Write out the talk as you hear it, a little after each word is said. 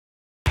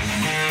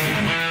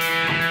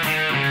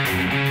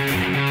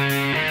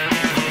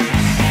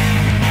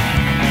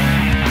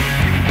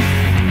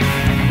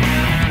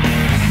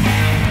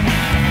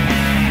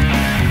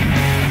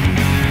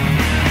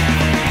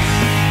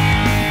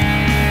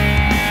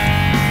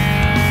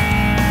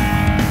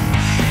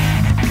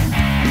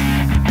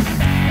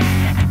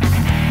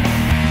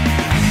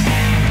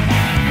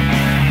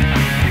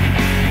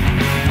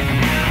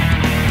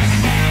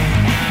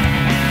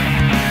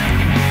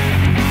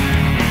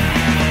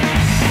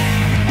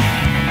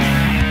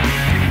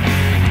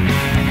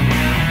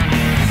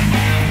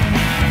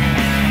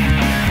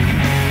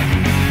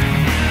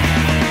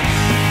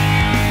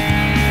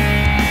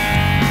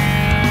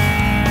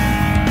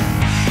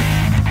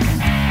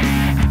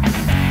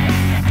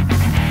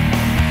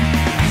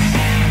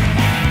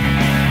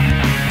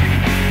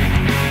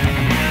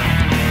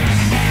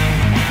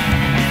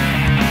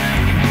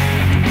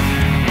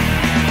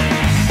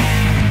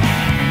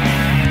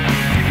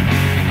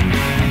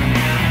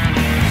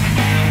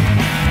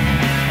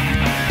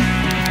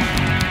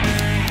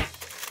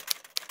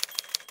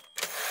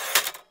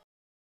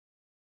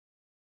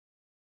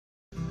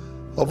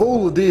Of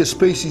all the deer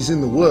species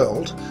in the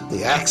world,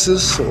 the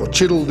axis or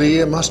chital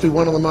deer must be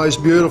one of the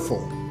most beautiful,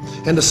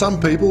 and to some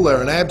people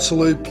they're an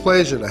absolute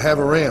pleasure to have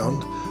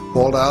around,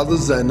 while to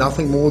others they're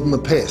nothing more than a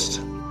pest.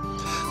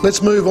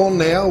 Let's move on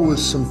now with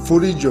some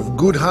footage of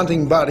good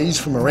hunting buddies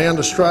from around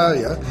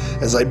Australia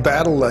as they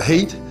battle the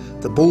heat,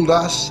 the bull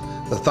dust,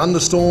 the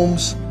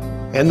thunderstorms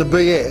and the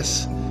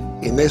BS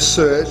in their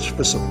search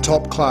for some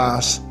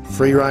top-class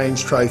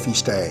free-range trophy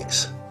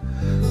stags.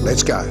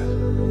 Let's go.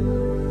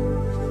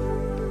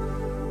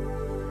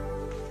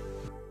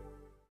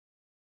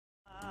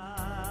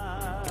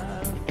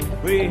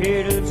 We're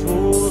headed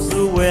towards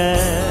the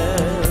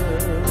west,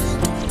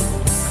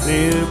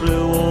 clear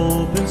blue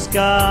open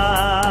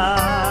sky.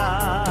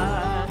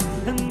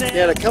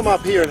 Now, to come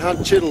up here and hunt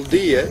chital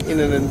deer in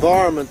an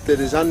environment that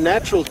is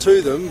unnatural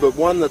to them but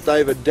one that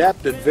they've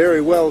adapted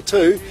very well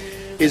to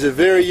is a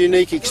very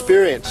unique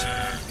experience,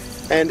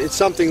 and it's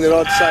something that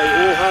I'd say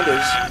all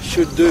hunters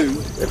should do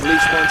at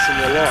least once in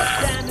their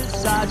life.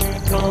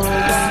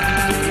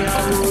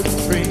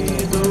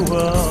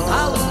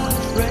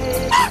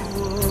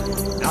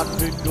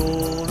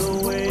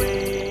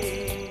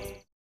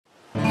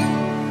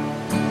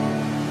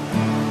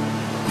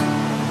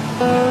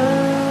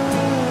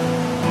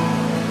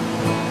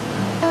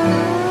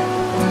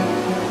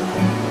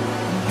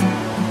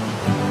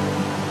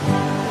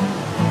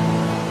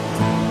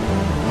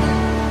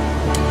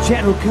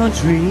 Chital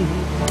country,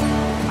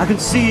 I can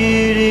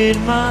see it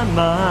in my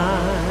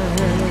mind.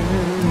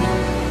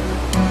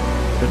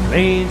 The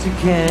plains to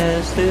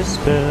cast their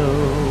spell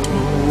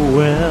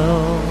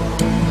well,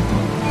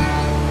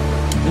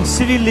 and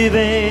city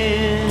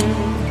living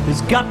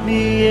has got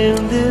me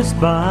in this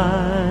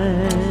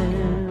bind,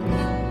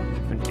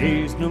 and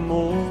days no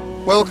more.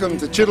 Welcome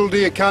to Chital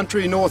Deer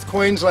country, North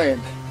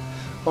Queensland.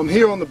 I'm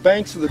here on the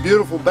banks of the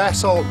beautiful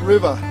Basalt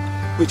River,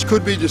 which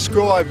could be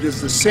described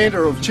as the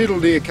centre of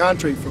chital deer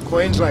country for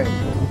Queensland.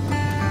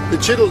 The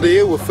chital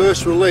deer were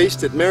first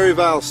released at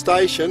Merivale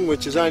Station,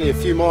 which is only a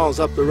few miles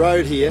up the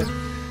road here,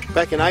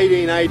 back in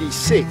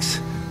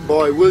 1886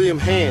 by William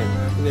Hand.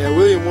 Now,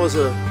 William was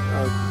a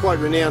quite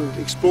renowned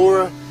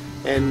explorer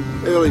and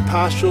early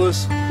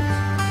pastoralist.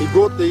 He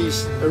brought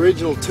these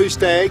original 2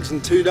 stags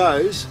and 2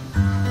 does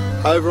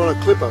over on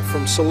a clipper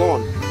from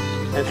Ceylon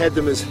and had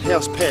them as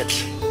house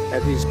pets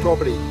at his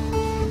property.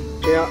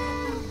 Now,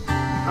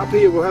 up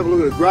here we'll have a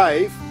look at a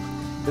grave,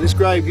 and this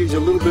grave gives you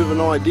a little bit of an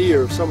idea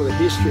of some of the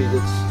history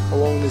that's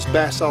along this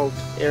basalt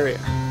area.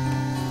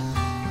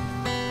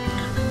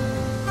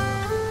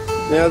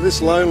 Now,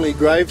 this lonely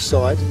grave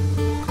site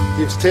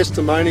gives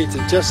testimony to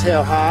just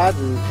how hard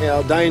and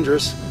how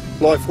dangerous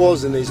life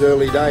was in these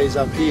early days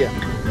up here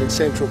in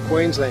central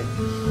Queensland.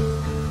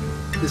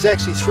 There's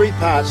actually 3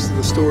 parts to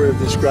the story of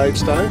this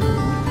gravestone.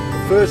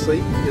 Firstly,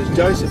 is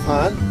Joseph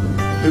Hunt,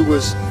 who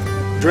was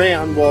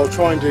drowned while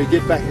trying to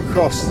get back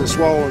across the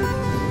swollen,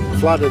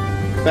 flooded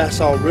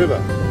Basalt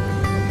River.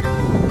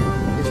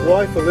 His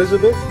wife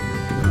Elizabeth,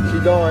 she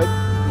died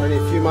only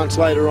a few months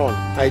later on,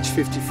 aged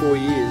 54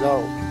 years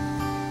old,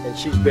 and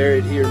she's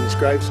buried here in this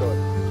gravesite.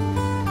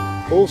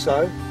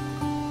 Also,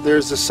 there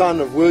is the son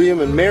of William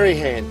and Mary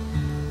Hand.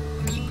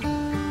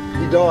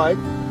 He died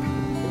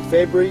in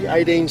February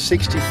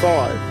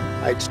 1865,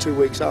 aged 2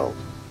 weeks old.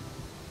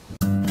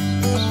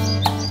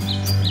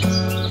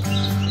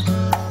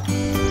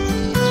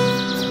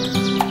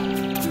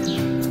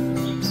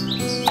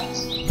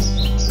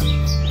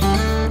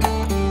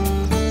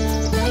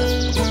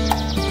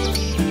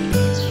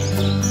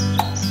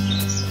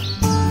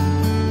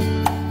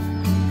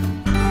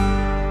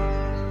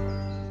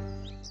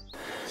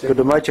 Good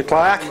to meet you,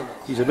 Clark.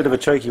 He's a bit of a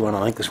cheeky one,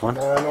 I think, this one.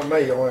 No, not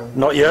me. I am.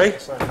 Not you?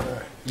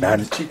 No,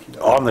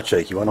 I'm the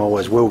cheeky one,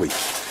 always will be.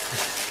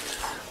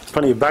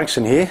 Plenty of bunks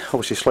in here.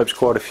 Obviously sleeps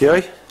quite a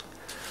few.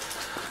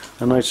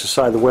 I need to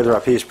say the weather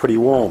up here is pretty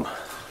warm.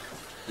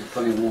 Need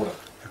plenty of water.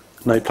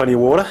 Need plenty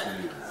of water.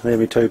 There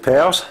be 2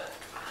 pals.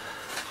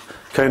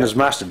 Keen as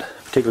mustard.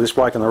 Particularly this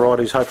bloke on the right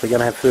who's hopefully going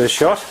to have first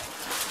shot.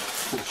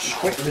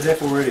 Sweating to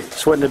death already.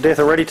 Sweating to death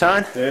already,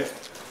 Tone? Yeah.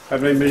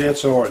 Haven't even been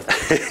outside.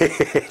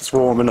 It's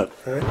warm, isn't it?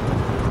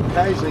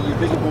 Occasionally your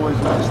bigger boys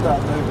might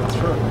start moving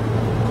through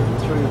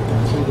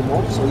the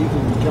mobs, so you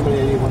can be coming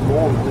out here one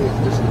morning and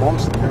there's just a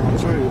monster coming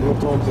through, and all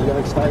times they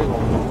don't stay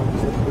long.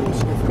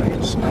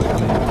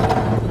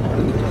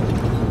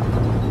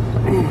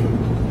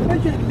 How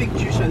did you get the big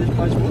juice out of this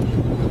place, boy? I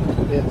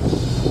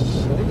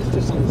think it's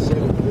just on the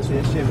 70. This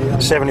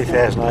one's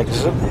 70,000 acres,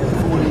 is it?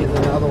 Yeah, 40, and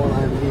then the other one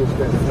over here is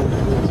about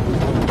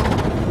 40.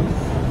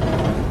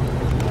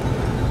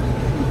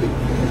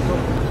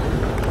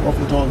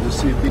 Oftentimes you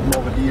see a big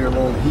mob of deer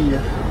along here.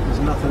 There's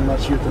nothing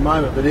much here at the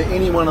moment, but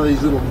any one of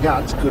these little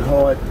guts could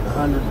hide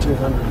 100,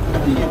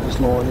 200 deer just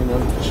lying in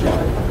one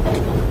shade.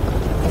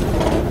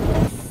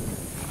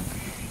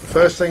 The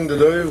first thing to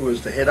do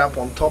was to head up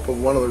on top of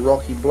one of the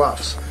rocky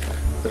bluffs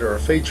that are a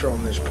feature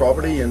on this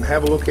property and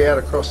have a look out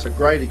across the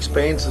great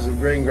expanses of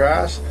green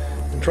grass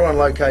and try and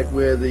locate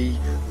where the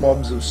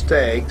mobs of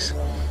stags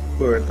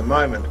were at the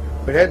moment.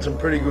 We'd had some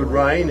pretty good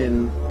rain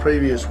in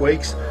previous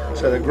weeks,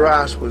 so the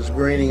grass was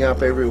greening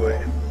up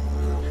everywhere.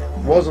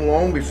 It wasn't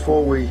long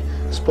before we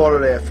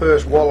spotted our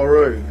first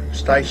wallaroo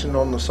stationed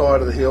on the side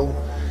of the hill,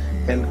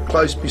 and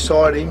close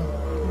beside him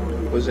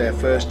was our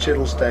first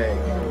chital stag.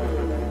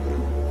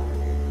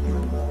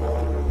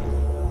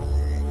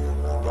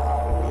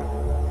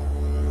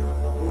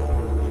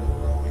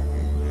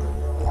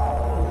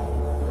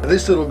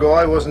 This little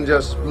guy wasn't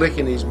just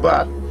licking his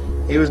butt,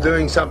 he was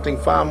doing something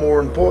far more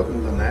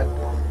important than that.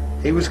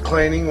 He was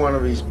cleaning one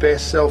of his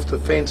best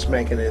self-defense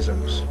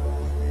mechanisms.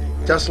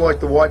 Just like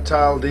the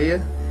white-tailed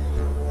deer,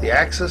 the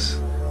axis,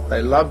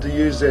 they love to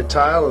use their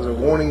tail as a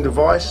warning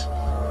device,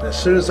 and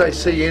as soon as they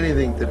see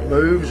anything that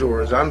moves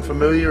or is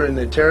unfamiliar in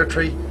their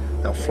territory,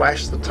 they'll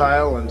flash the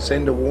tail and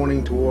send a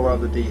warning to all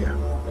other deer.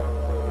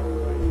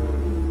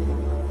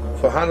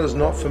 For hunters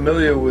not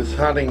familiar with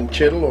hunting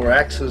chital or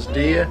axis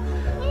deer,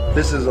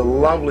 this is a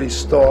lovely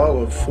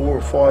style of 4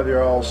 or 5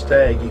 year old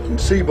stag. You can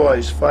see by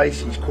his face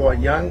he's quite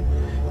young.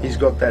 He's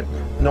got that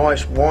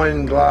nice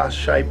wine glass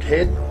shaped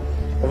head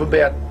of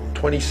about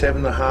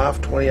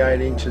 27.5,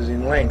 28 inches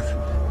in length.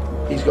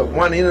 He's got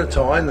one inner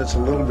tine that's a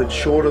little bit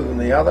shorter than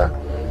the other,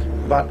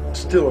 but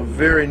still a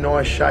very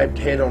nice shaped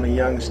head on a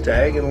young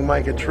stag. It'll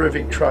make a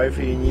terrific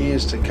trophy in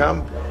years to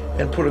come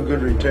and put a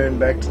good return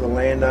back to the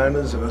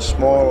landowners and a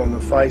smile on the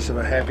face of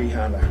a happy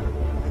hunter.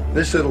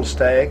 This little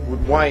stag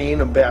would weigh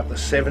in about the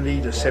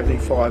 70 to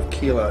 75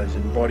 kilos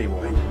in body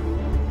weight.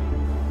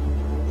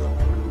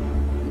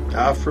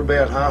 After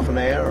about half an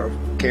hour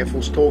of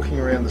careful stalking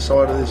around the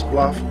side of this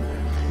bluff,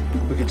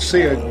 we could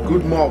see a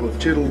good mob of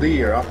chital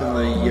deer up in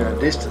the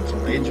distance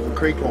on the edge of a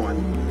creek line.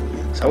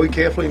 So we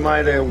carefully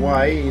made our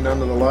way in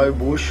under the low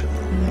bush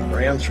and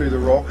round through the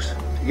rocks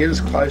to get as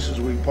close as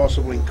we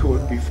possibly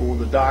could before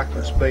the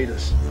darkness beat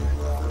us.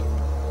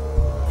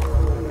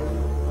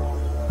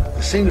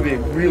 There seemed to be a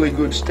really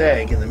good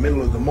stag in the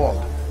middle of the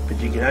mob, but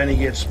you can only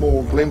get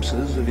small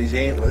glimpses of his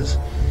antlers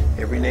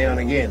every now and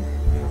again.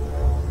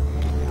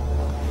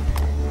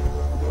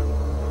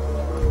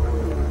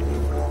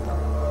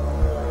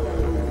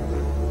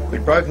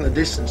 We'd broken the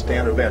distance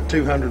down to about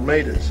 200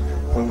 metres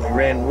when we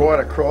ran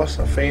right across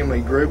a family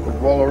group of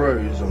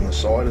wallaroos on the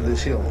side of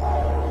this hill.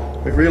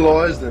 We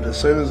realised that as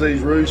soon as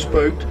these roos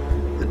spooked,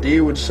 the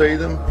deer would see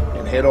them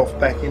and head off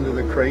back into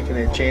the creek and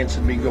our chance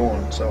would be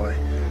gone. So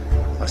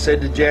I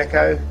said to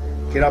Jacko,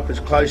 get up as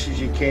close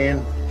as you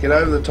can, get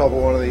over the top of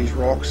one of these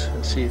rocks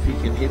and see if you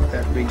can hit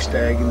that big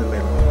stag in the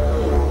middle.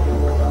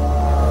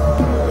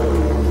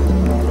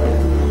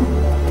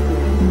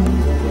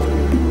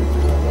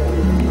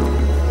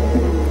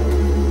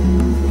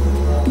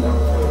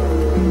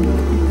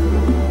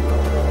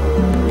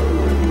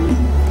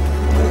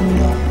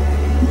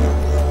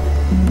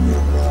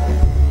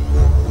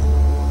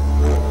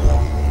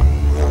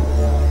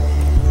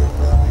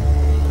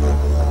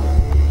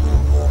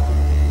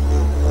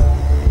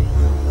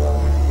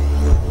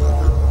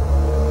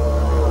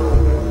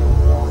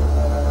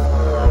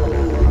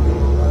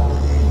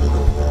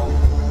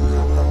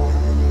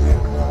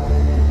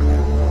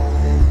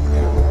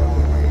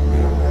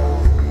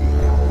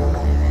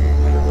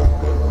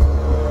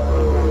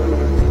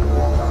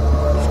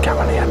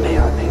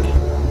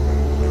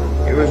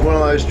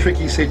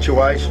 Tricky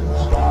situations.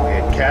 We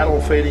had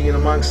cattle feeding in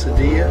amongst the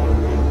deer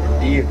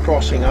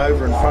crossing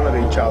over in front of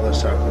each other,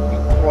 so it would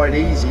be quite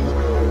easy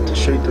to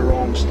shoot the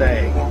wrong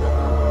stag.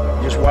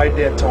 We just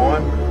waited our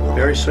time.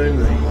 Very soon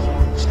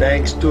the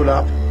stag stood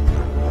up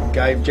and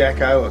gave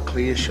Jacko a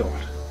clear shot.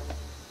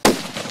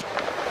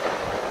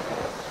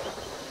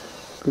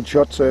 Good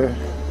shot, sir.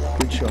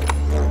 Good shot.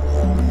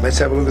 Let's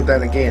have a look at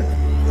that again.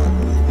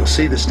 You'll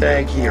see the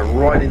stag here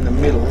right in the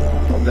middle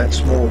of that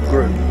small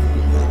group.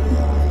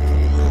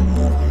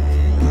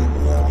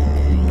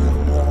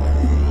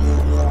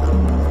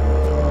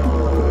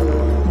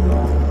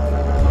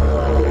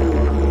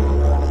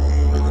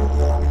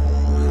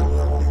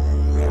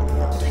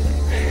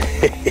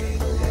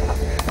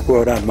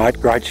 Well done, mate.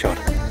 Great shot.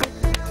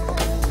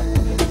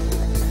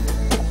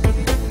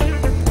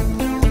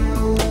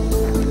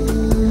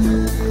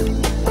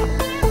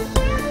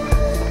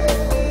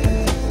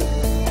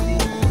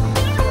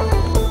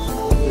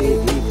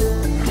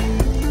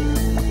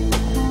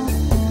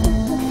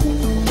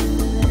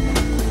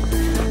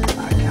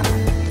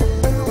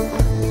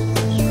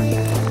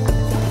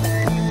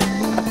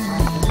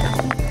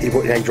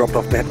 He dropped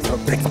off back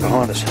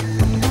behind us.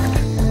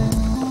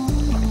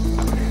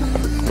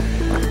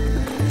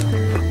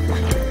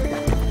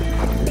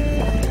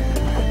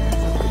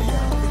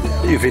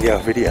 You video.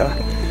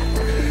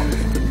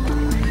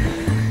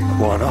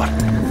 Why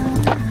not?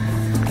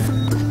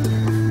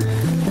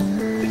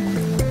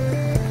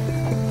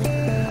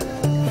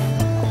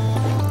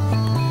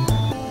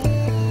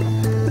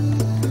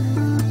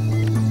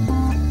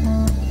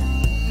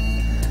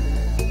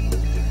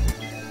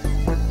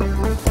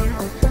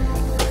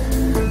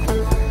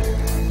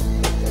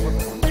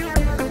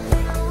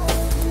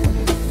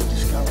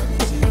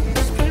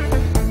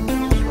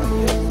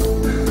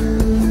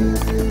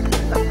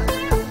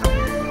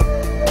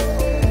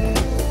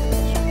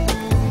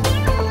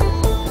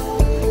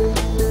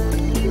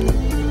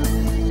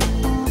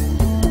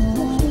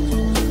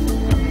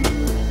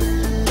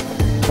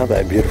 Not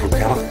that beautiful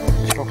colour.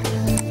 Chocolate.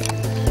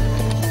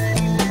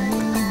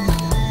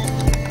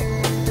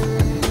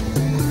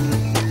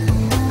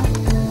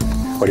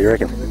 What do you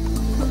reckon?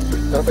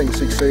 Nothing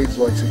succeeds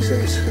like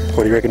success.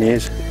 What do you reckon he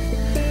is?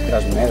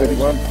 Doesn't matter.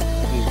 31.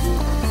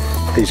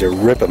 He's a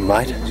ripper,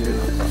 mate.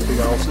 Big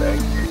old stag.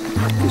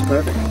 He's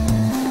perfect.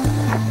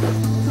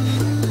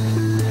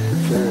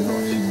 Very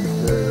nice.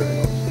 Very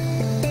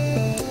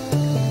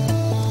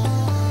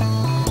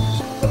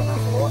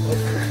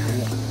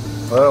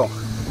nice. Well,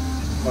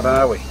 what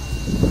are we?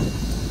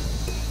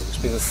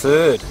 Must be the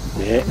 3rd.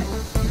 Yeah.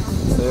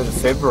 3rd of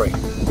February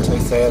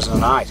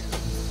 2008.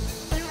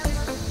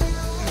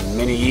 And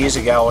many years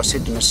ago I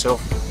said to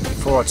myself,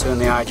 before I turned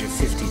the age of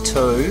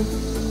 52,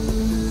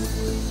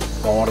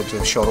 I wanted to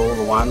have shot all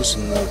the ones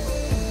in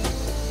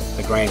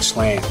the Grand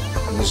Slam,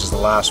 and this is the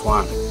last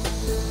one.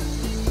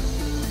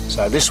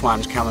 So this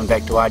one's coming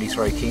back to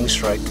 83 King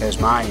Street,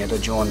 Tasmania to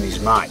join his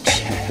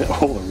mates.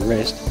 All the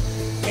rest.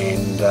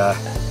 And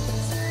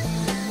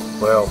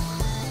well,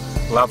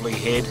 lovely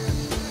head,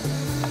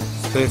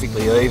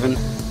 perfectly even.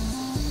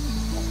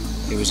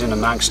 He was in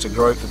amongst a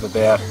group of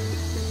about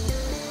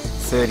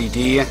 30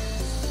 deer,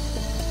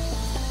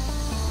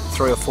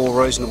 3 or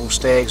 4 reasonable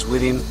stags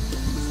with him,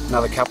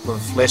 another couple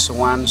of lesser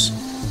ones,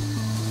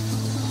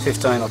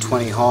 15 or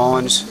 20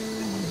 hinds.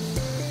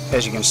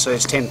 As you can see,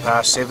 it's 10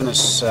 past 7,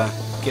 it's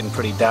getting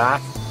pretty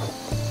dark,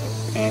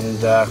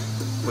 and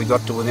we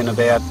got to within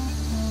about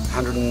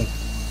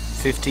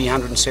 150,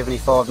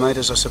 175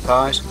 metres, I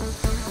suppose.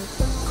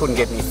 Couldn't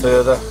get any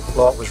further,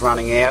 light was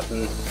running out,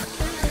 and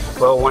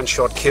well, 1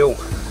 shot kill.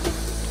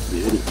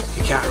 Beauty.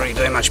 You can't really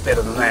do much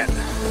better than that.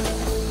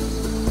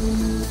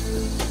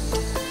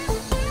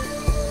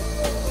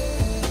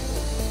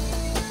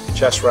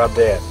 Just rubbed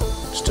out.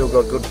 Still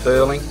got good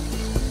pearling,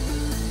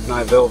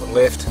 no velvet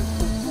left.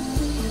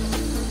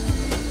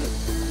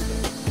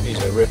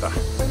 He's a ripper.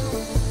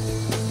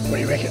 What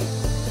do you reckon?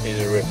 He's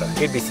a ripper.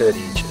 He'd be 30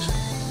 inches.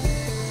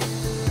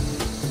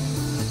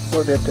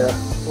 What about, there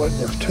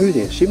was 2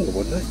 there, similar,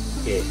 wasn't there?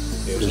 Yeah,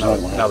 there was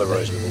another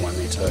reasonable one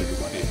there too.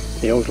 Yeah.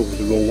 Yeah, I was looking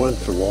for the wrong one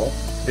for a while.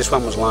 This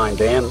one was lying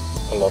down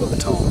a lot of the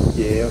time.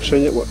 Yeah, I've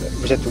seen it. Was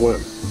that the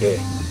one? Yeah.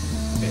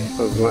 Yeah,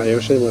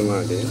 I've seen one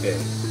lying down. Yeah.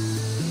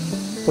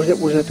 Was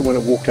that the one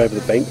that walked over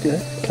the bank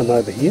there? Come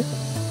over here?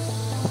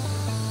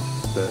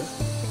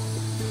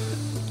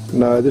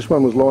 No, this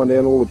one was lying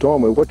down all the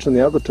time. We were watching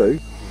the other 2.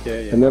 Yeah,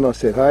 yeah. And then I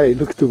said, hey,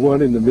 look at the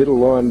one in the middle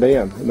lying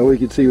down. And all you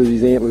could see was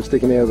his antlers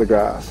sticking out of the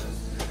grass.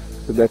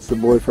 But that's the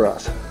boy for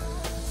us.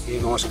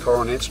 Yeah, nice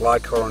coronets,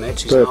 light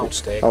coronets. He's an old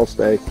stag. Old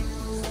stag.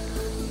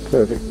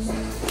 Perfect.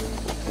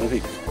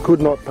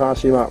 Could not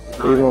pass him up,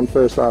 No. even on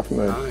first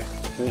afternoon. No.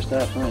 First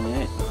afternoon,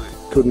 yeah.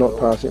 Could not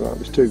pass him up.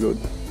 It's too good.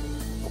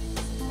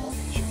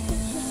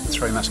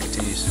 3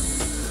 Musketeers.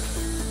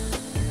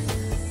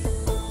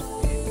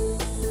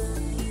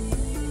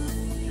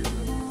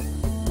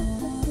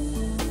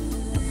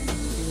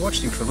 You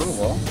watched him for a little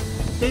while.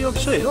 Yeah, I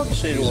can see it. I can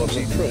see it all over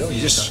the tree.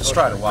 You just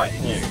straight away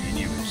you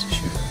knew it was a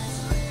shooter.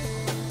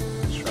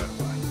 Straight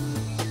away.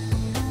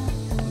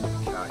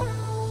 Okay.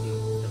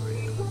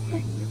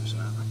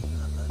 Magnificent, aren't they?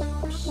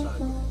 So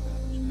good.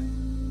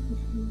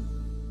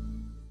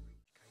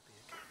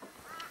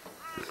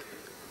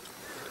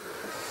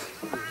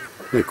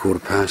 We're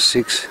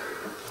 6:15.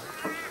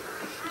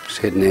 Just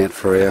heading out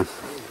for our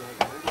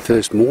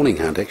first morning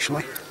hunt,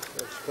 actually.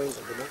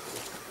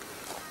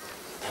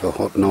 For a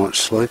hot night's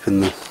sleep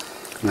in the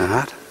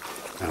hut.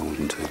 That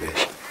wasn't too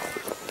bad.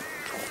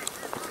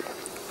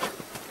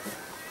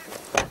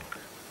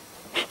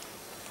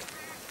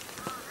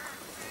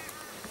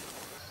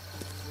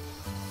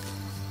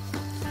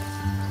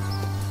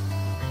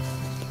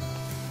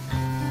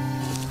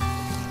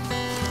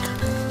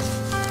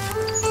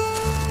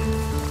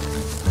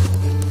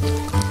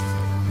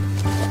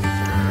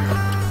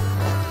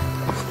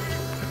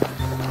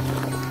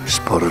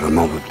 Spotted a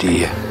mob of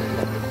deer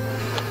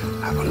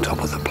up on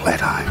top of the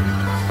plateau.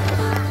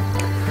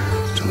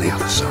 It's on the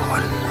other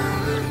side.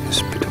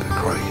 There's a bit of a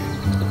creek.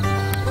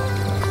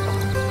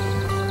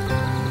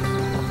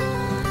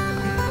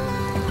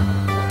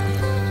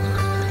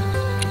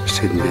 Just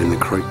heading down the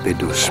creek bed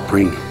to a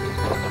spring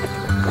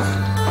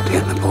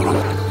down the bottom.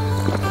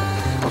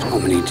 There's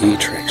not many deer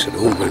tracks at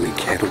all, only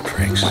cattle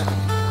tracks. So I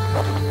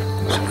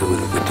don't know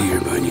whether the deer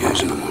have been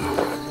using them or not.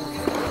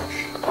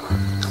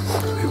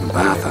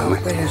 Bath, are we?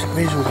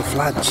 Where's all the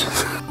floods?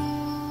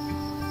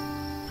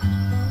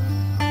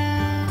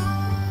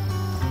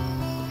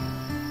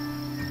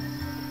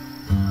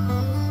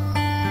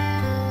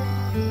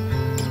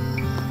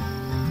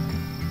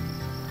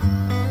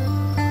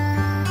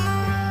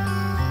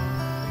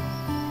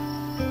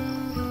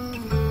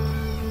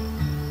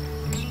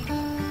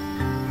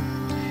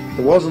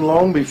 It wasn't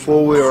long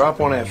before we were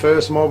up on our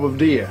first mob of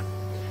deer.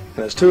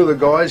 And as 2 of the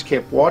guys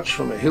kept watch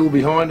from a hill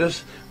behind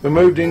us, we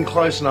moved in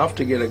close enough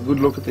to get a good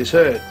look at this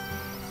herd.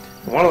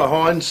 And one of the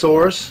hinds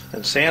saw us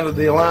and sounded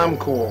the alarm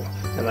call,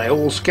 and they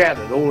all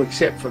scattered, all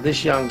except for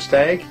this young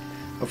stag,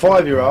 a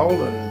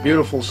 5-year-old and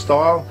beautiful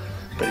style,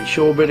 but he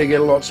sure better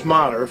get a lot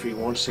smarter if he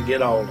wants to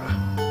get older.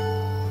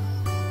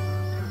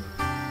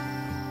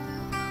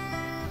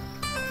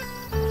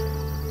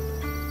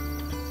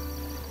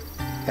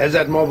 As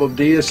that mob of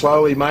deer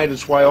slowly made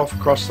its way off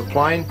across the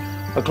plain,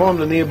 I climbed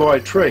a nearby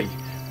tree,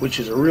 which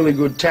is a really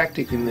good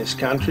tactic in this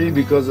country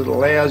because it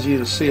allows you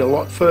to see a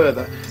lot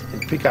further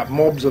and pick up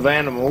mobs of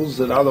animals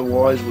that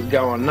otherwise would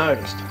go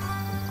unnoticed.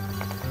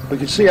 We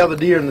could see other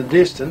deer in the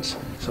distance,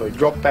 so we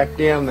dropped back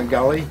down the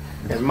gully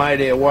and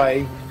made our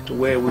way to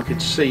where we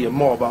could see a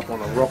mob up on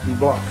a rocky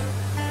bluff.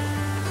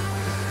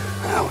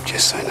 Oh, we've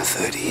just seen a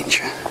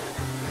 30-incher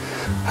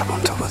up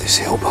on top of this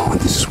hill behind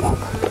the swamp.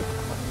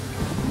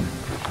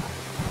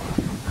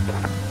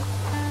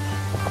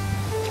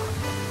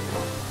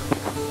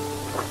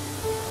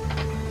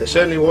 There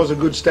certainly was a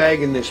good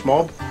stag in this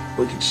mob.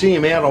 We could see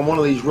him out on one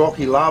of these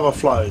rocky lava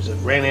flows that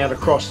ran out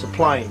across the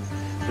plain,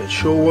 but it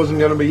sure wasn't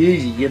going to be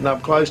easy getting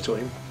up close to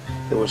him.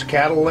 There was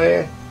cattle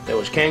there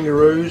was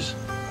kangaroos,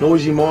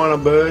 noisy minor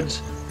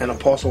birds and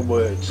apostle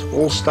birds,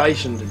 all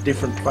stationed at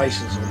different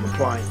places on the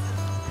plain.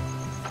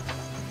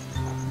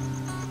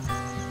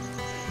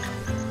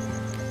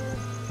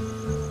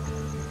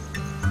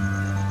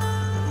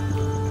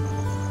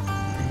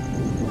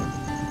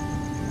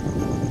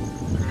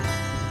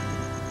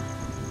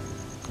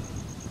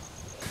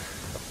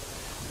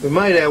 We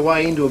made our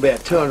way into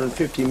about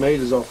 250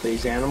 metres off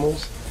these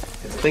animals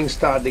and things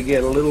started to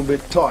get a little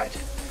bit tight.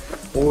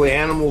 All the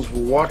animals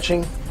were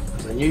watching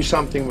because they knew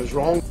something was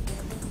wrong.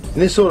 In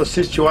this sort of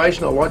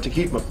situation I like to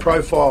keep my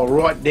profile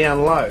right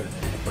down low.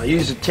 I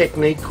use a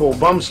technique called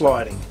bum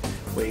sliding,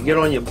 where you get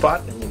on your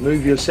butt and you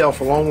move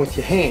yourself along with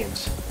your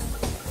hands.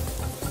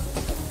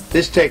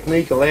 This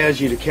technique allows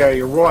you to carry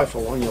your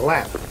rifle on your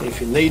lap. If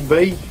you need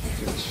be,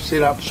 you can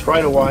sit up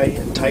straight away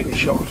and take a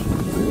shot.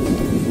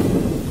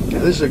 Now,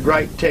 this is a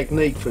great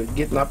technique for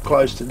getting up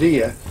close to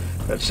deer,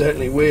 but it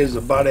certainly wears the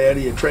butt out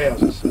of your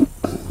trousers.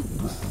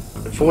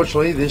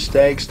 Unfortunately, this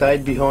stag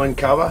stayed behind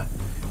cover,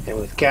 and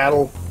with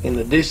cattle in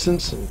the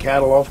distance and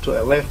cattle off to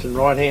our left and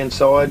right hand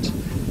sides,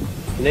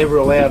 it never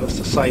allowed us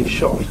a safe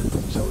shot,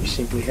 so we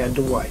simply had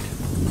to wait.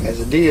 As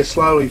the deer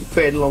slowly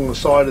fed along the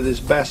side of this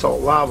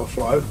basalt lava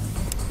flow,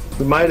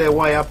 we made our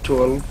way up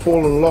to a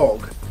fallen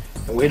log,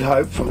 and we'd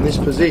hoped from this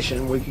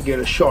position we could get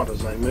a shot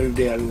as they moved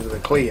out into the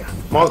clear.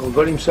 Michael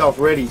got himself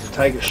ready to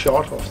take a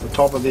shot off the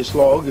top of this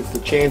log if the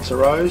chance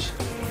arose,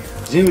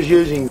 as he was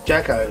using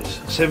Jacko's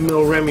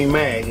 7mm Remy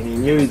mag, and he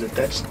knew that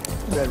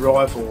that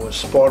rifle was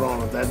spot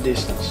on at that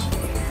distance.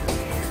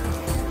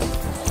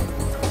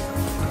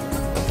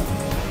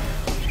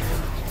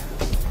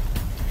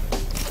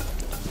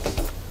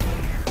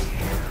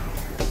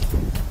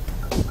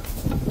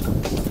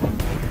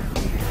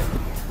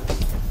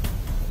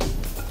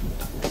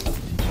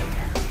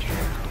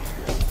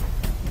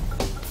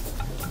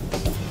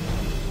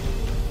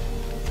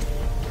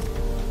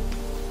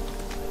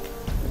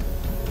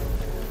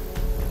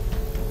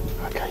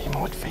 Okay, you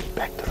might feed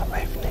back to the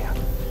left now.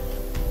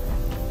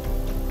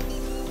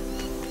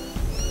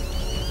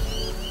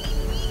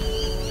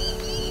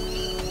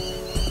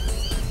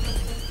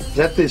 It's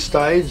at this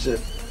stage that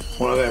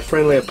one of our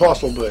friendly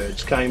apostle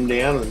birds came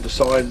down and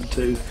decided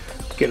to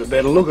get a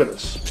better look at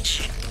us.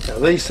 Now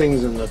these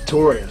things are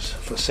notorious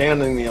for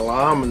sounding the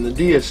alarm, and the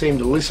deer seem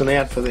to listen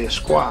out for their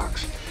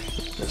squawks.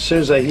 As soon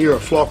as they hear a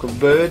flock of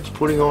birds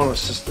putting on a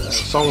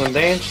song and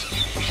dance,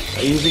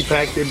 they usually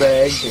pack their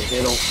bags and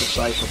head off to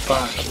safer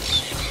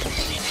pastures.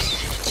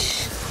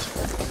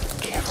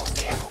 Careful,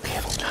 careful,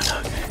 careful.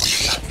 No,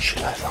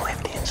 shoot over the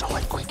left-hand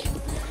side, quick.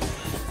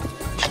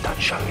 Just don't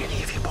show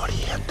any of your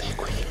body out there,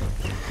 quick.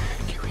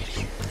 Get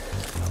ready.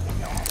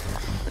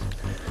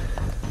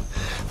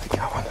 They're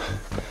going.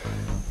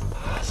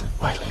 Pass it.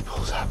 Wait till he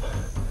pulls up.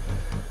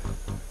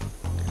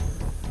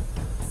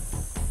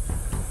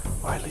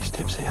 Wait till he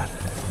steps out.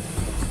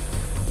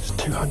 It's a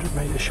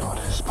 200-metre shot.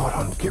 Spot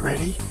on. Get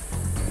ready.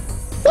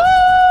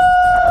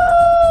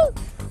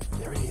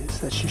 There he is.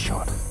 That's your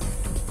shot.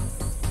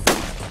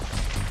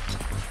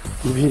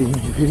 You've hit him.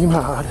 You've hit him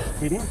hard.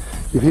 Hit him?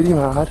 You've hit him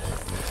hard.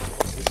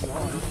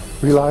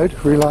 Reload.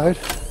 Reload.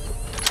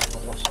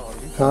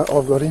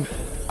 I've got him.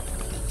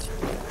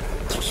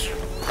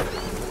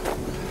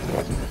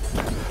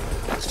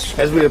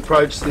 As we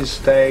approached this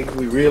stag,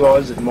 we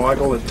realised that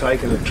Michael had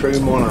taken a true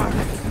monarch.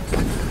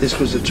 This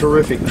was a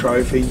terrific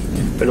trophy,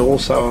 but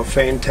also a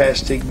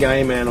fantastic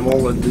game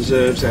animal that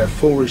deserves our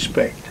full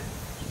respect.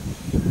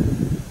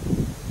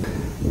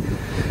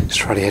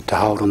 Struddy had to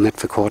hold on that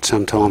for quite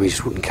some time. He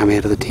just wouldn't come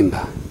out of the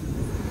timber.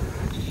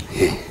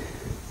 Yeah.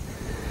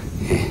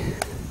 Yeah.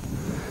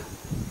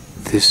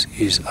 This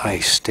is a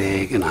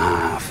stag and a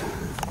half.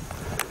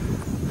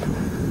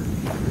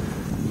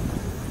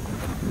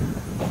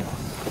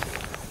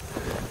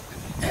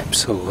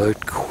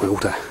 Absolute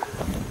quilter.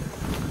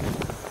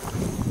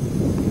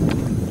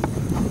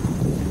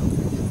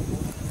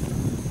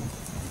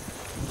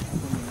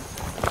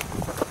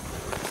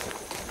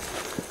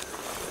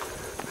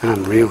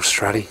 Unreal,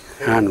 Struddy.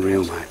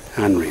 Unreal, mate.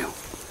 Unreal.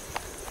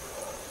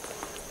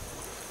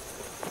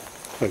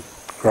 A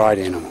great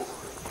animal.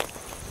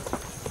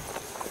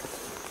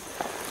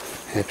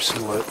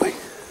 Absolutely.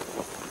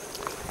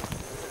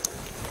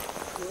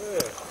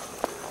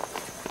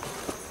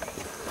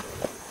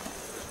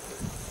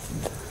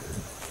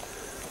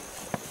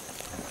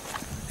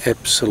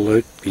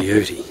 Absolute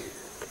beauty.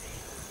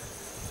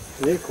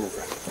 There,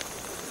 Cobra.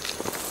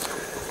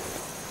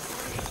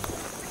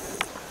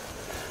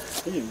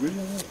 Yeah,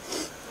 really.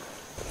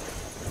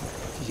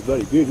 She's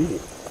bloody good, isn't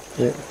it?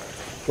 Yeah.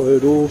 I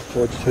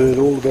just heard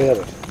all about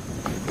it.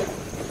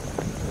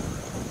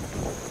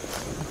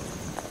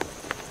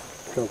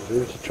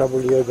 It's the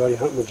trouble you go bloody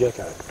hunting with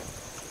Jacko.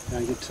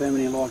 Don't get too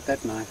many like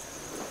that, mate.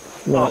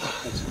 No.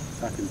 Oh, that's a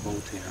fucking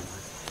bull terror,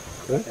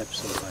 mate. Right?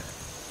 Absolutely.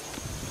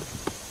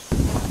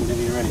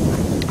 Whenever you're ready,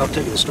 mate. I'll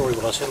tell you the story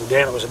when I settled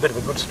down. It was a bit of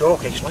a good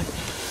stalk, actually.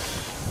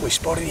 We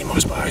spotted him, I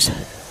suppose.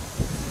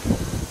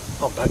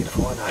 I'm buggered if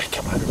I know, a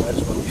couple hundred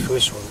metres when we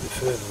first saw him, a bit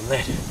further than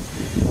that.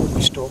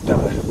 We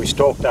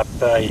stalked up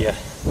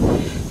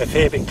a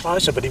fair bit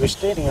closer, but he was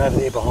standing over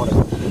there behind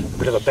a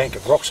bit of a bank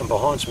of rocks and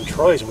behind some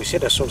trees, and we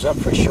set ourselves up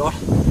for a shot.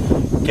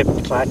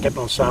 Clark kept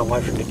on saying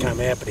wait for him to come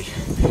out, but he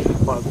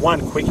had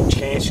one quick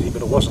chance at him,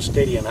 but it wasn't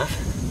steady enough,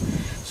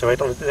 so we had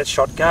to let that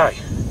shot go.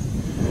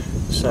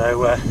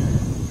 So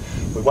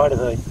we waited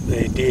till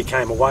the deer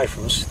came away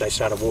from us. They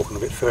started walking a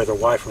bit further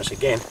away from us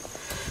again.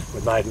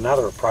 We made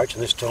another approach,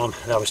 and this time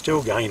they were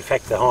still going. In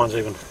fact, the hinds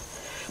even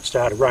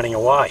started running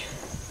away.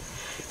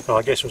 Well,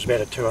 I guess it was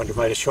about a 200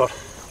 metre shot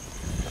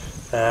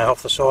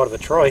off the side of a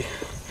tree,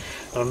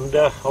 and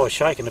I was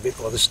shaken a bit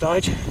by this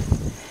stage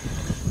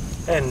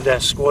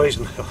and squeezed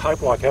and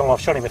hoped like hell. I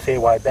shot him a fair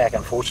way back,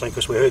 unfortunately,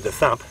 because we heard the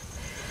thump,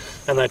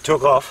 and they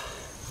took off.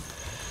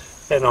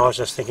 And I was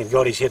just thinking,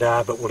 God, he's hit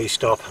hard, but will he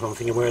stop? And I'm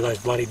thinking, where are those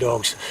bloody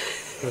dogs?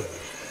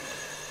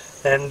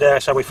 And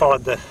so we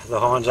followed the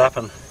hinds up,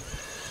 and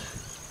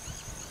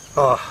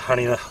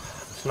only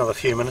another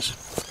few minutes,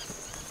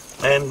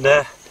 and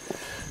the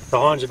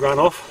hinds had run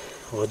off,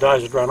 or the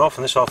does had run off,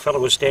 and this old fella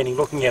was standing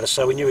looking at us,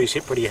 so we knew he was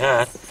hit pretty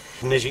hard.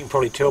 And as you can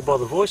probably tell by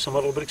the voice, I'm a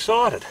little bit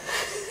excited.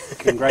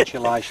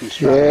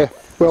 Congratulations, Yeah,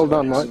 well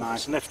done, mate.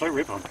 It's an absolute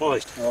rip, I'm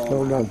pleased. Oh,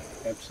 Well done.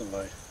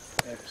 Absolute.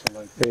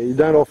 Absolute. Yeah, you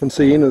don't often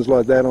see inners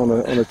like that on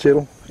a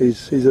Chital.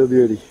 He's a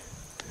beauty.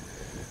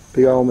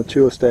 Big old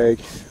mature stag.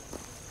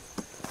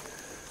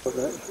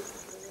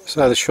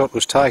 So the shot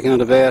was taken at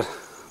about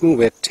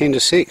 10 to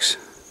 6.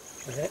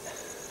 Yeah.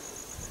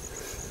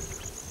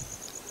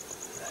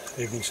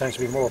 Evening seems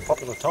to be more a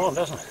popular time,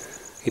 doesn't it?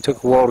 He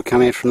took a while to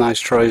come out from those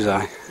trees, though.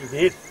 He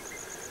did.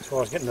 That's why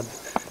I was getting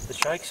the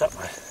shakes up,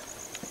 mate.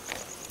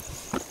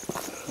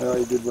 Oh,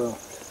 you did well.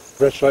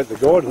 Congratulate the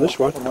guide on this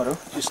one.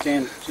 Just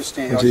stand.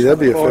 Gee, that'd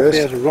be a first.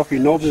 5,000 rocky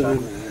knobs and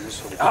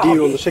the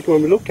deer on the second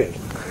one we looked at.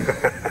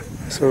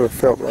 Sort of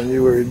felt I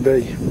knew where he'd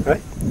be.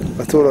 Hey?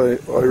 I thought I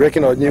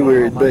reckon I knew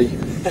where he'd be.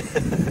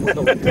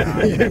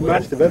 You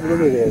must have. Have a look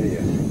at it out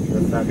here.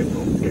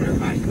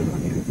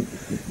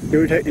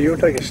 You'll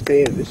take a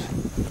stand of this.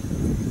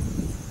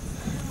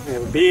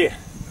 Have a beer.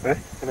 Eh?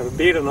 And have a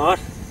beer tonight.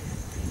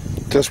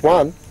 Just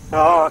one?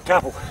 Oh, a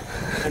couple.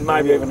 And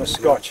maybe even a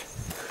scotch.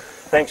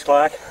 Thanks,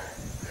 Clark.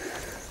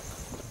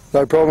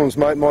 No problems,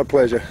 mate. My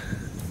pleasure.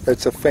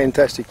 It's a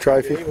fantastic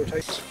trophy. Yeah, we'll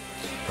take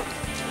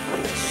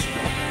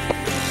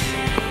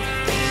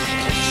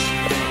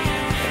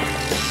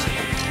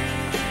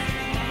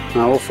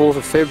All 4th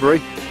of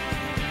February.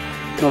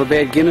 Not a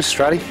bad Guinness,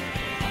 Strutty.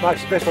 Mate,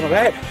 it's the best one I've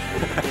had.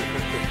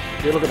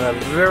 You're looking at a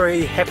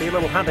very happy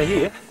little hunter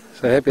here.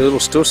 So happy little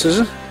stuss, is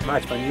it? Mate,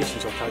 it's been years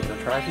since I've taken a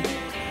trophy.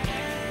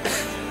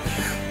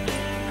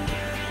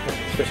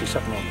 Especially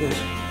something like this.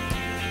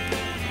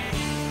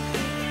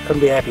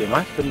 Couldn't be happier,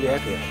 mate. Couldn't be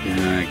happier.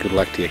 No, good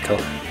luck to you, Col.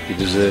 You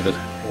deserve it.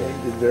 Yeah,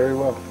 you did very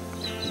well.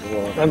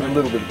 Under a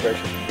little bit of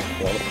pressure.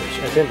 A lot of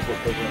pressure. I tend to put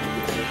people on the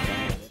good work.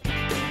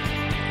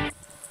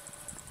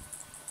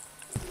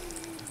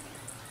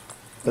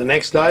 The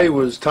next day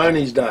was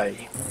Tony's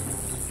day,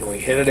 and we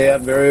headed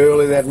out very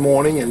early that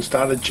morning and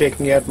started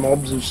checking out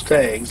mobs of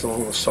stags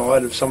along the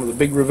side of some of the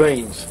big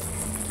ravines.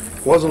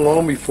 It wasn't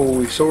long before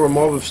we saw a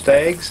mob of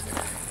stags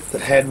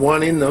that had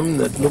one in them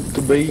that looked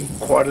to be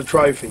quite a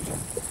trophy.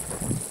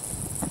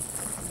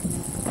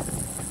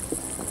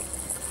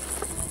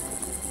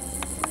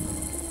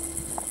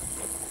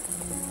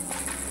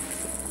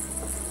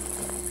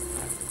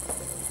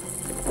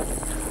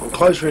 On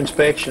closer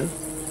inspection,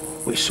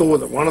 we saw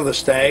that one of the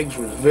stags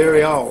was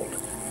very old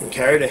and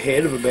carried a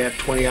head of about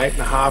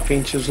 28.5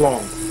 inches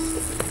long.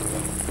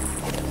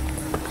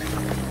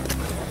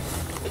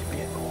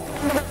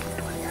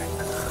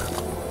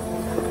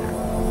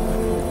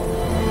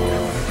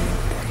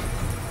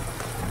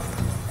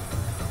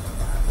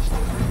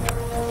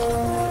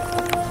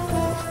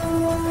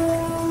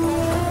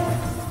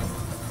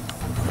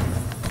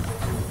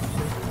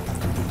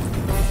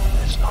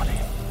 That's not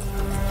him.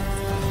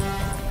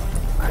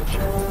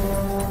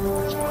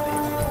 That's not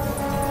him.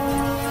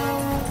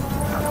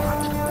 Another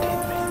one's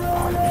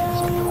 5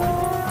 meters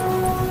behind.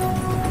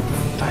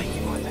 Take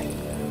him, I think.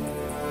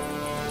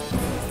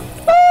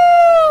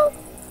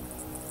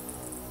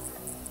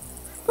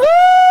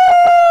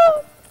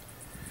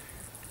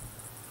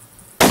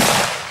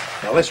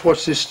 Now let's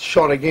watch this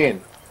shot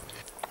again.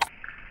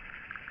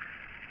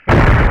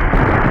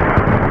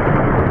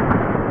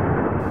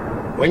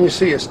 When you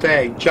see a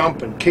stag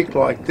jump and kick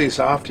like this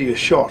after you're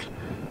shot,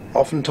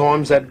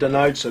 Oftentimes that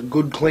denotes a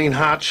good clean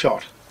heart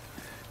shot.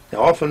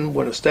 Now often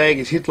when a stag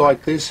is hit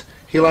like this,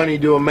 he'll only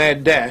do a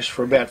mad dash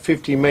for about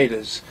 50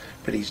 metres,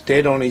 but he's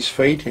dead on his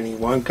feet and he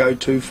won't go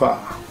too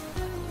far.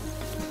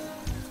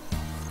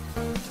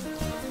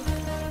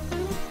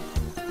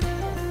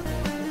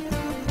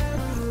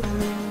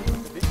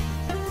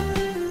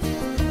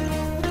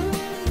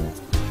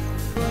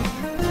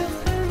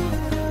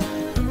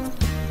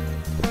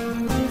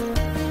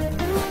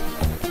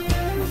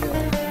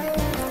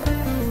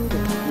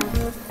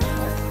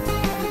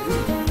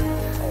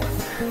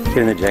 Get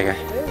in the Jagger.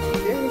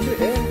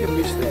 You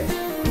missed that.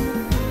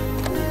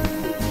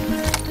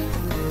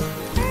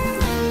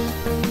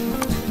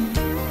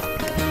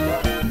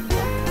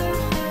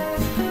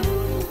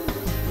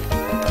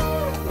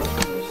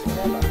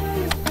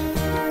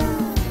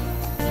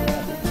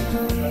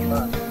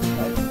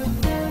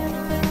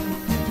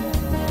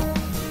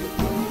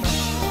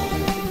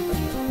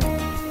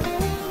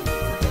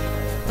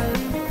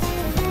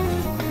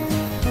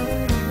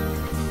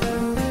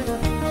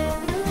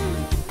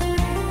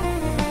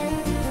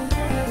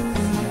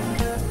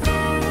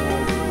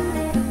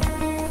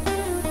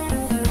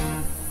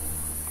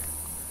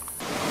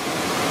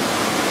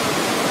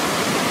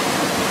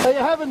 Are you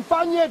having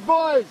fun yet,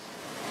 boys?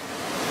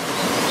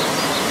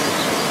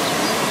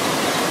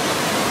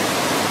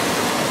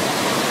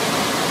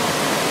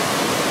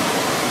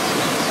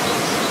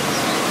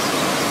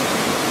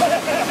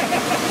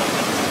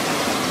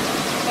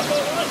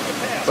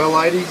 Well,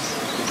 ladies,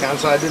 you can't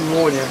say I didn't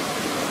warn you.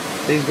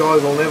 These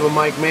guys will never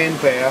make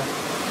manpower,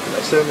 and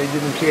they certainly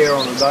didn't care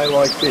on a day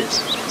like this.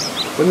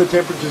 When the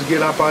temperatures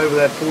get up over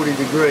that 40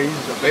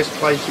 degrees, the best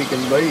place you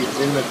can be is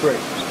in the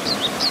creek.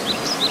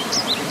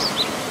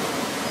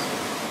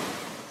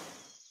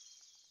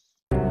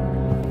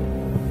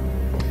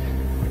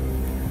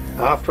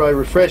 After a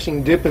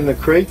refreshing dip in the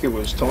creek, it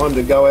was time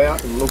to go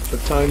out and look for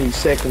Tony's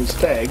second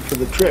stag for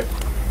the trip.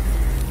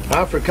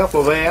 After a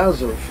couple of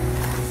hours of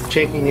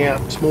checking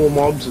out small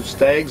mobs of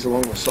stags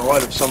along the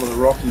side of some of the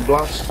rocky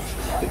bluffs,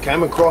 we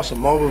came across a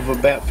mob of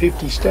about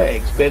 50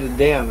 stags bedded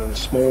down in a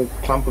small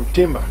clump of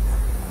timber.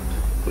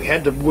 We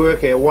had to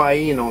work our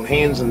way in on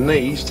hands and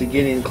knees to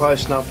get in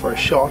close enough for a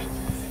shot,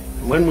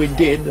 and when we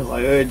did,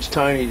 I urged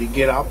Tony to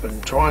get up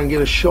and try and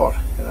get a shot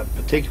at a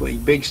particularly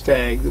big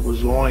stag that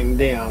was lying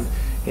down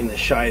in the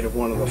shade of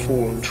one of the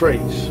fallen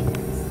trees.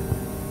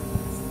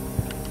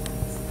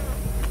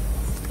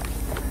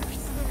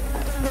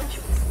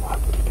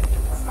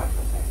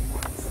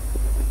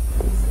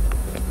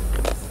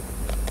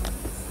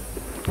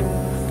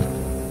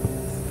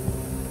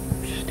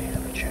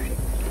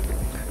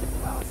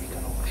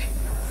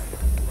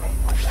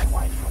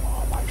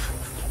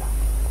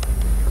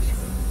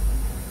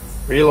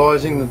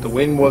 Realising that the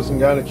wind wasn't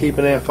going to keep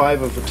in our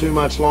favour for too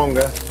much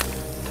longer,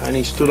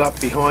 Tony stood up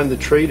behind the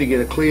tree to get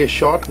a clear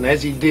shot, and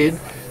as he did,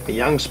 a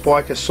young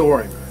spiker saw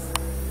him.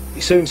 He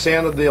soon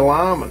sounded the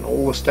alarm and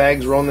all the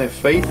stags were on their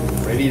feet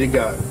and ready to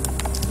go.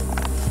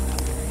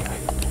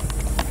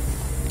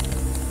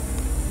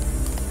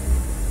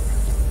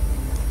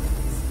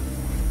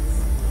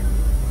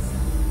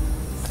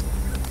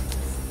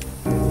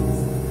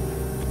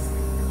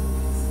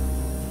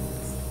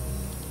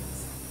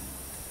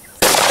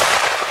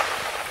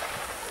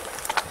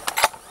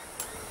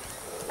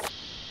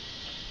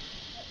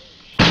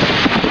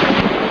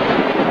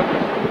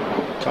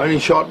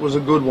 Tony's shot was a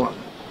good one,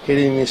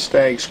 hitting this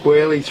stag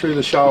squarely through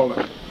the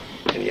shoulder,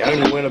 and he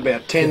only went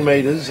about 10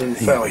 metres and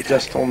fell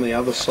just on the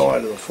other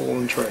side of the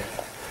fallen tree.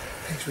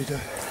 Thanks, we do.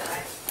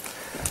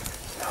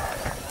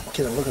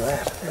 Get a look at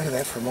that. Look at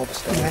that for a mob of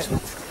stags.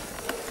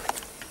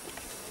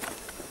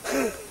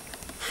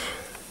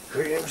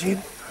 Very empty.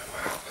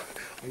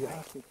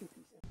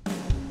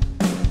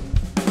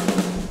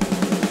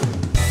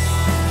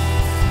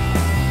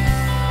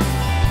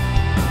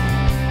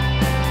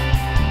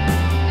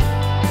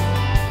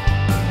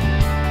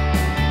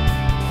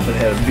 It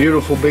had a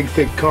beautiful big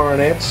thick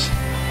coronets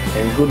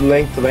and good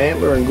length of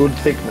antler and good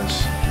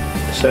thickness.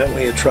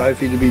 Certainly a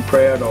trophy to be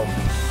proud of.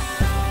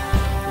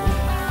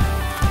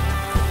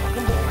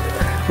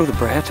 Look at the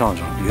brow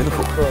tines on it,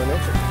 beautiful.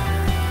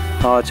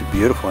 Oh, it's a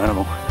beautiful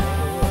animal.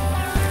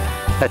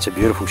 That's a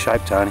beautiful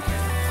shape, Tony.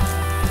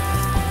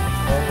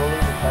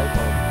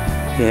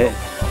 Yeah.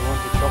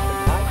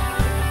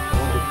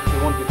 You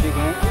want your big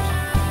antlers?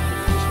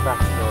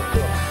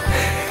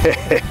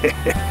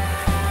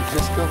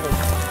 Just crack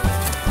it.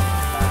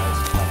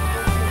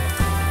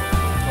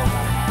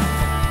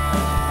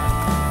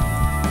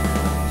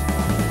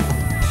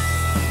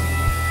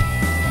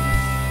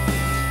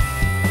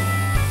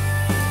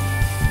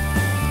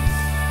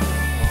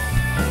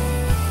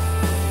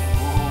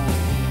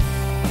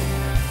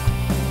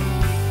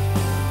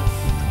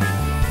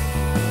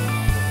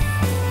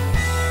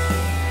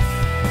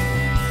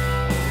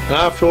 And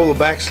after all the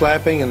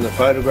backslapping and the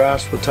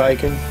photographs were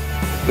taken,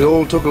 we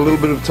all took a little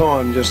bit of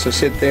time just to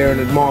sit there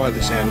and admire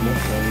this animal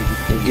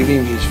and give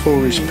him his full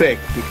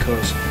respect,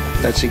 because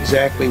that's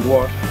exactly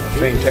what a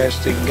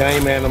fantastic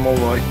game animal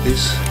like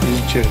this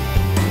is due.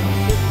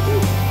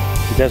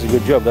 He does a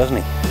good job, doesn't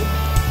he?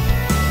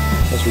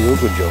 That's a real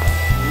good job.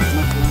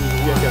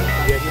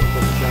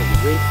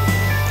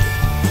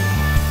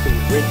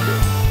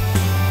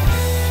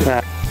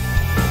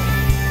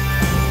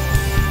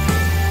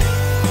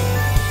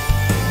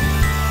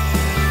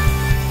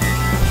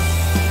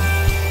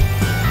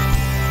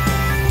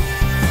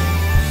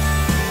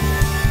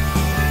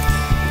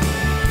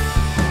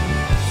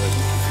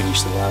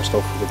 Finish the last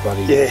off with a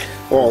bloody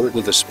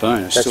with a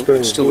spoon.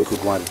 It's still a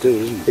good way to do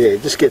it, isn't it?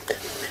 Yeah, just get,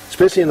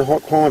 especially in the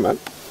hot climate,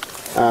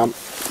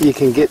 you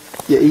can get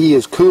your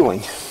ears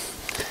cooling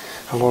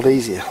a lot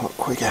easier, a lot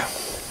quicker.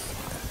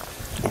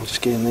 I'll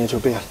just get in there to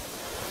about,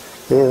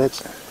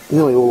 that's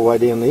nearly all the way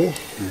down there.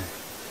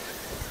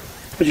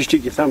 But you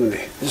stick your thumb in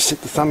there. Just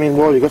stick the thumb in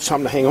while you've got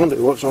something to hang on to,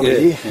 what's on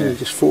here, and you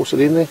just force it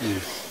in there,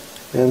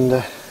 and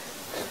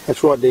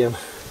that's right down,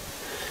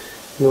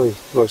 nearly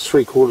like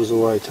 3/4 of the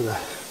way to the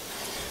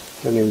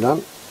onion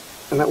done,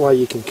 and that way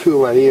you can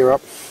cool that air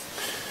up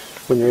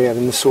when you're out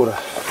in this sort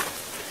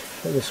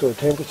of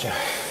temperature.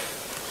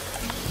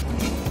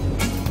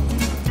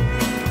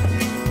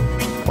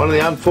 One of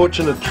the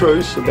unfortunate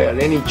truths about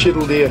any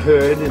Chital Deer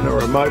herd in a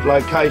remote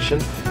location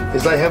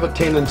is they have a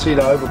tendency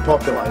to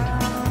overpopulate.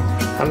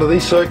 Under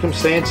these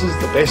circumstances,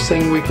 the best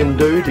thing we can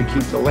do to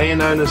keep the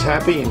landowners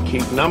happy and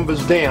keep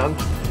numbers down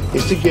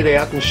is to get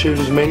out and shoot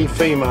as many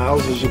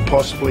females as you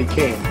possibly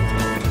can.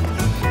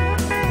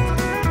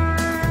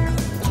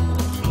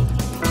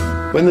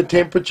 When the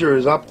temperature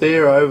is up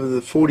there over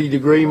the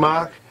 40-degree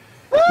mark,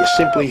 you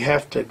simply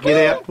have to get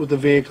out with the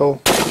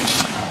vehicle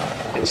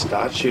and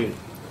start shooting.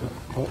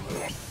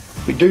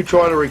 We do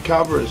try to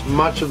recover as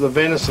much of the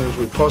venison as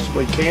we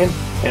possibly can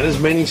and as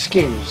many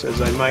skins, as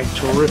they make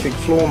terrific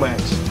floor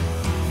mats.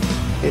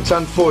 It's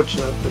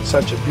unfortunate that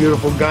such a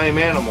beautiful game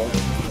animal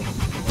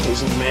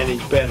isn't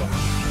managed better.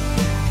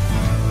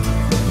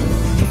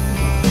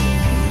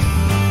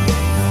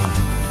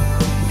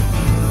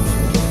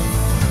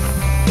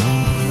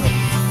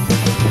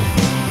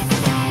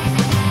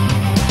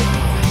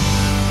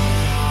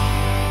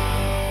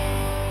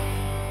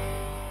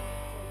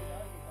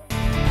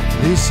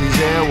 This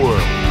is our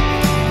world.